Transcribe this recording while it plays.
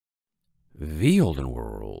The Olden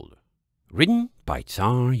World, written by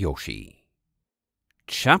Czar Yoshi.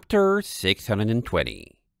 Chapter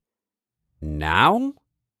 620. Now,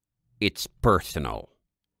 it's personal.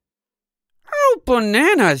 Oh,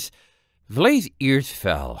 bananas! Vlay's ears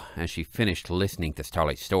fell as she finished listening to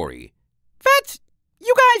Starlight's story. That's...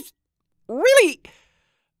 you guys... really...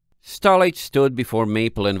 Starlight stood before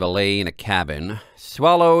Maple and Valet in a cabin,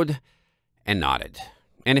 swallowed, and nodded.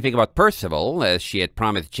 Anything about Percival, as she had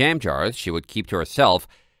promised jam jars she would keep to herself,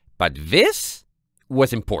 but this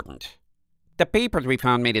was important. The papers we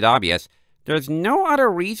found made it obvious. There's no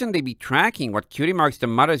other reason they'd be tracking what cutie marks the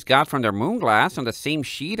mothers got from their moon glass on the same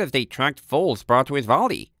sheet as they tracked foals brought to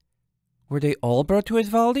Isvaldi. Were they all brought to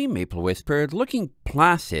Isvaldi? Maple whispered, looking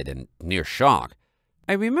placid and near shock.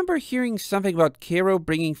 I remember hearing something about Cairo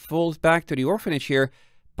bringing foals back to the orphanage here,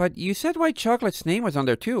 but you said White Chocolate's name was on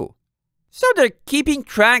there too. So they're keeping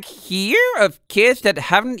track here of kids that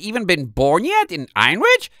haven't even been born yet in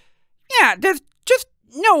Einridge? Yeah, there's just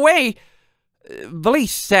no way. Valet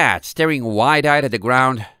sat, staring wide-eyed at the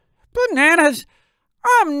ground. Bananas!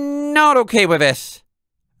 I'm not okay with this.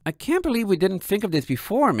 I can't believe we didn't think of this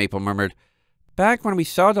before, Maple murmured. Back when we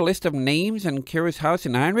saw the list of names in Kiro's house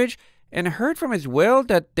in Einridge and heard from his will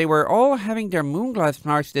that they were all having their moonglass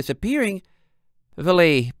marks disappearing...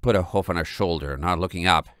 Valet put a hoof on her shoulder, not looking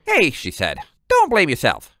up. Hey, she said, don't blame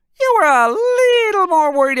yourself. You were a little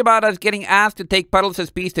more worried about us getting asked to take Puddles'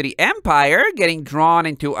 piece to the Empire, getting drawn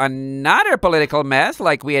into another political mess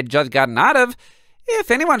like we had just gotten out of.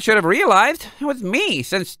 If anyone should have realized, it was me,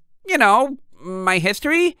 since, you know, my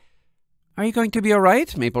history. Are you going to be all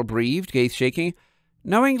right? Maple breathed, gaze shaking.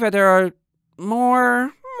 Knowing that there are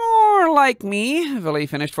more like me, Valet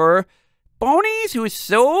finished for her. Ponies whose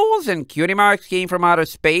souls and cutie marks came from outer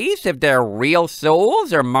space, if they're real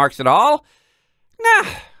souls or marks at all? Nah,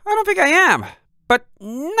 I don't think I am. But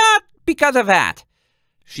not because of that.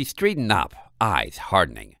 She straightened up, eyes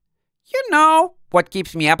hardening. You know what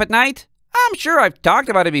keeps me up at night? I'm sure I've talked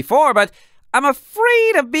about it before, but I'm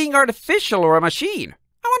afraid of being artificial or a machine.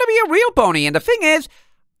 I want to be a real pony, and the thing is,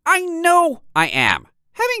 I know I am.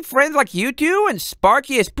 Having friends like you two and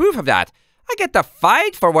Sparky is proof of that. I get to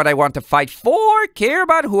fight for what I want to fight for, care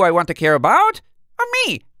about who I want to care about. Or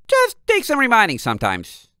me. Just take some reminding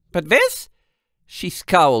sometimes. But this? She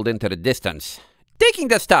scowled into the distance. Taking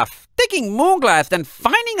the stuff, taking Moonglass, then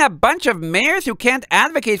finding a bunch of mares who can't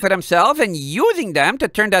advocate for themselves and using them to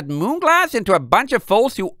turn that Moonglass into a bunch of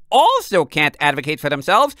foals who also can't advocate for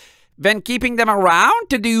themselves, then keeping them around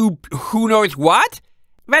to do who knows what?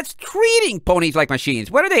 That's treating ponies like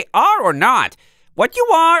machines, whether they are or not. What you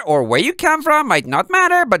are or where you come from might not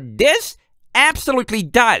matter, but this absolutely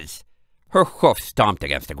does. Her hoof stomped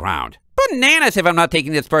against the ground. Bananas if I'm not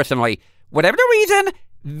taking this personally. Whatever the reason,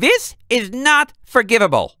 this is not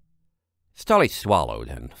forgivable. Starlight swallowed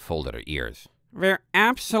and folded her ears. They're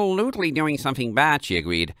absolutely doing something bad, she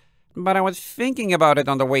agreed. But I was thinking about it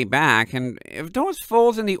on the way back, and if those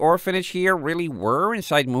foals in the orphanage here really were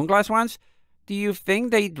inside Moonglass once, do you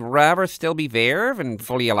think they'd rather still be there than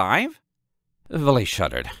fully alive? Valet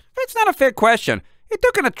shuddered. That's not a fair question. It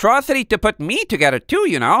took an atrocity to put me together too,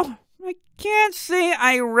 you know. I can't say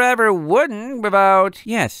I rather wouldn't without...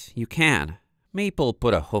 Yes, you can. Maple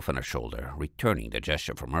put a hoof on her shoulder, returning the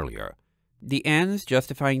gesture from earlier. The ends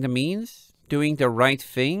justifying the means? Doing the right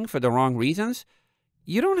thing for the wrong reasons?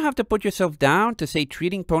 You don't have to put yourself down to say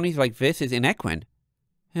treating ponies like this is inequine.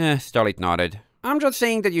 Starlight nodded. I'm just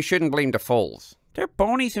saying that you shouldn't blame the foals. They're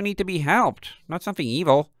ponies who need to be helped, not something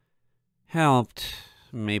evil. Helped,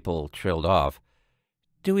 Maple trilled off.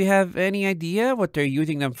 Do we have any idea what they're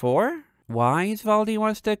using them for? Why Isvaldi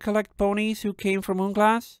wants to collect ponies who came from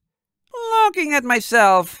Moonglass? Looking at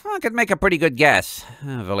myself, I could make a pretty good guess.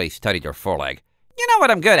 Valet studied her foreleg. You know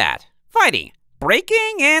what I'm good at. Fighting,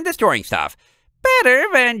 breaking, and destroying stuff. Better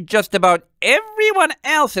than just about everyone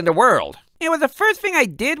else in the world. It was the first thing I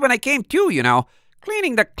did when I came to, you know.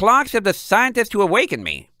 Cleaning the clocks of the scientists who awakened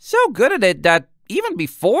me. So good at it that even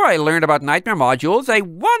before I learned about nightmare modules, I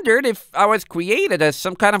wondered if I was created as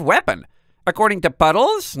some kind of weapon. According to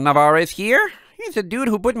Puddles, Navarre is here. He's the dude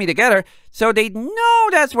who put me together, so they'd know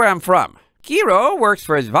that's where I'm from. Kiro works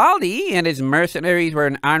for Isvaldi, and his mercenaries were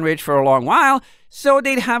in Einridge for a long while, so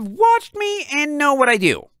they'd have watched me and know what I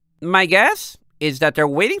do. My guess is that they're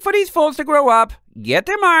waiting for these fools to grow up, get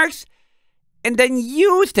their marks, and then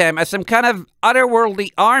use them as some kind of otherworldly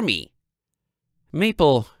army.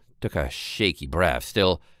 Maple took a shaky breath,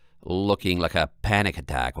 still looking like a panic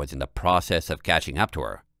attack was in the process of catching up to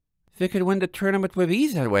her. They could win the tournament with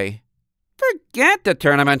ease that way. Forget the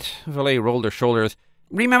tournament, Valet rolled her shoulders.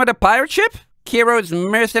 Remember the pirate ship? Kiro's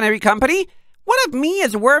mercenary company? What if me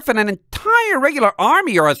is worth an entire entire regular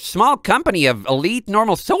army or a small company of elite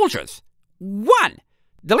normal soldiers. 1.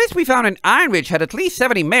 The list we found in Iron Ridge had at least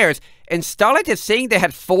 70 mares, and Starlight is saying they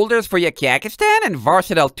had folders for Yakakistan and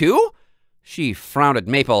Varsidel too? She frowned at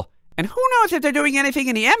Maple. And who knows if they're doing anything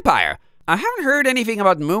in the Empire? I haven't heard anything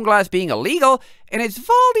about Moonglass being illegal, and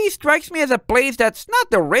Isvaldi strikes me as a place that's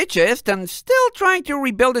not the richest and still trying to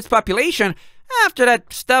rebuild its population after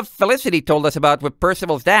that stuff Felicity told us about with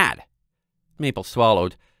Percival's dad. Maple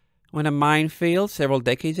swallowed. When a mine failed several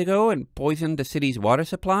decades ago and poisoned the city's water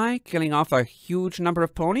supply, killing off a huge number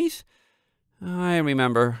of ponies? I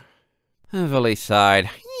remember. Vili sighed.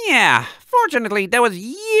 Yeah, fortunately, that was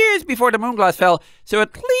years before the Moonglass fell, so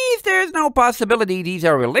at least there's no possibility these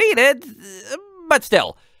are related. But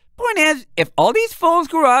still, point is, if all these fools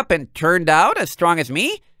grew up and turned out as strong as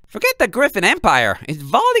me, forget the Griffin Empire.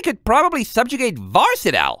 Isvaldi could probably subjugate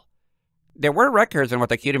Varsidel. There were records on what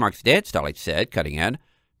the Cutie Marks did, Starlight said, cutting in.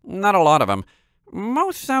 Not a lot of them.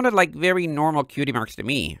 Most sounded like very normal Cutie Marks to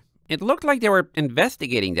me. It looked like they were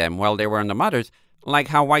investigating them while they were in the Mothers, like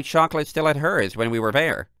how White Chocolate still had hers when we were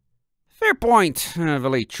there. Fair point,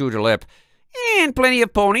 Vili chewed her lip. And plenty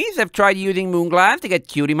of ponies have tried using Moonglass to get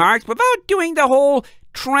Cutie Marks without doing the whole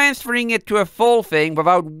transferring it to a full thing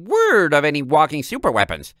without word of any walking super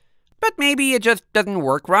weapons. But maybe it just doesn't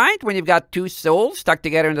work right when you've got two souls stuck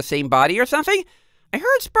together in the same body or something. I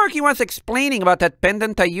heard Sparky once explaining about that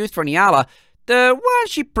pendant I used for Nyala, the one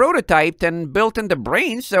she prototyped and built into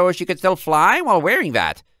brains so she could still fly while wearing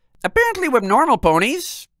that. Apparently with normal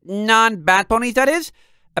ponies, non-bat ponies that is,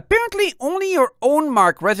 apparently only your own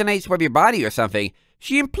mark resonates with your body or something.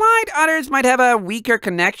 She implied others might have a weaker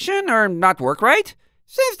connection or not work right,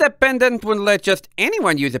 since the pendant wouldn't let just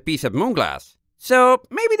anyone use a piece of Moonglass. So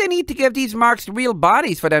maybe they need to give these marks real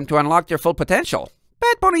bodies for them to unlock their full potential.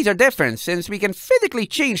 Bat ponies are different, since we can physically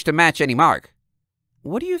change to match any mark.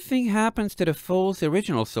 What do you think happens to the foal's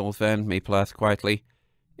original souls then? Maple asked quietly.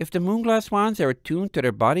 If the Moonglass ones are attuned to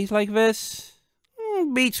their bodies like this?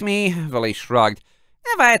 Beats me, Vili shrugged.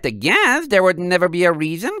 If I had to guess, there would never be a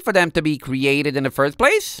reason for them to be created in the first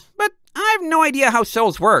place. But I have no idea how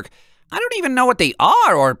souls work. I don't even know what they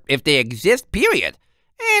are or if they exist, period.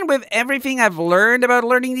 And with everything I've learned about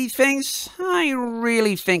learning these things, I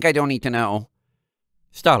really think I don't need to know.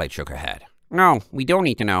 Starlight shook her head. No, we don't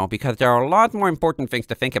need to know, because there are a lot more important things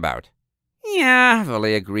to think about. Yeah,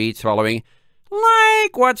 Vili agreed, swallowing.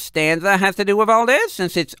 Like what Stanza has to do with all this,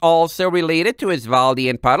 since it's also related to Isvaldi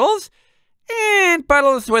and Puddles. And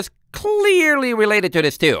Puddles was clearly related to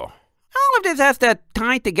this too. All of this has to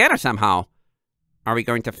tie together somehow. Are we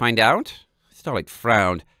going to find out? Starlight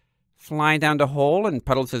frowned. Fly down the hole in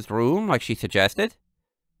Puddles' room like she suggested?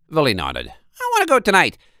 Vili nodded. I want to go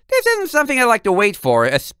tonight. This isn't something I like to wait for,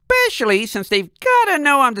 especially since they've gotta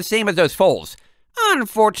know I'm the same as those foals.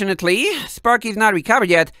 Unfortunately, Sparky's not recovered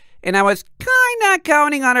yet, and I was kinda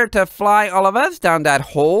counting on her to fly all of us down that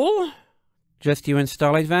hole. Just you and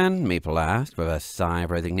Starlight, Van? Maple asked with a sigh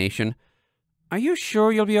of resignation. Are you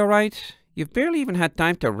sure you'll be alright? You've barely even had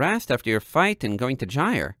time to rest after your fight and going to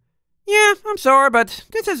gyre. Yeah, I'm sore, but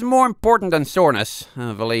this is more important than soreness.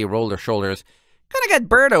 Vili rolled her shoulders. Gonna get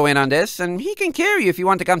Birdo in on this, and he can carry you if you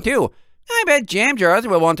want to come too. I bet Jam Jars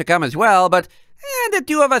will want to come as well, but the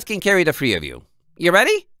two of us can carry the three of you. You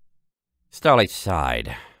ready? Starlight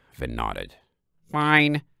sighed, then nodded.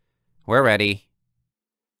 Fine. We're ready.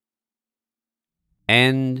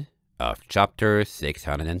 End of chapter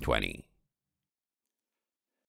 620.